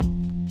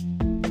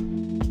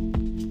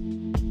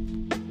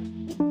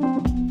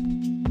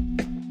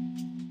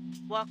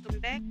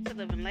welcome back to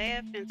Live and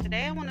Laugh. And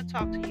today I want to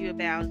talk to you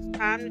about it's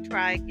time to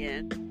try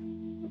again.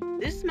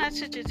 This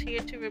message is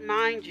here to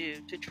remind you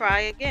to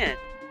try again.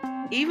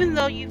 Even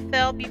though you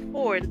fell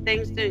before and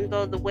things didn't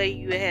go the way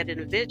you had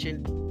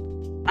envisioned,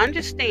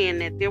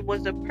 understand that there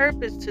was a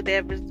purpose to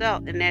that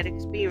result and that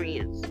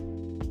experience.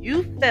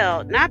 You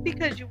fell not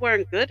because you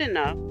weren't good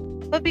enough,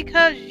 but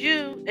because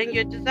you and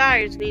your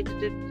desires needed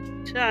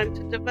time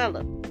to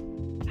develop.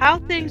 How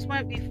things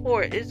went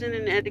before isn't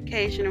an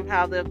indication of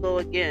how they'll go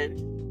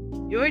again.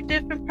 You're a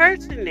different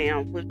person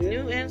now with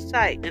new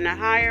insight and a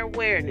higher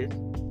awareness.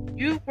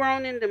 You've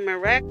grown in the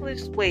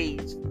miraculous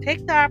ways.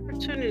 Take the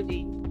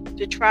opportunity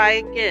to try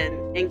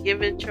again and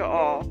give it your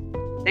all.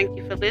 Thank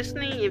you for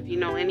listening. If you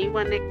know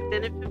anyone that can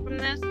benefit from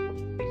this,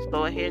 please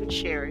go ahead and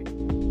share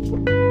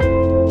it.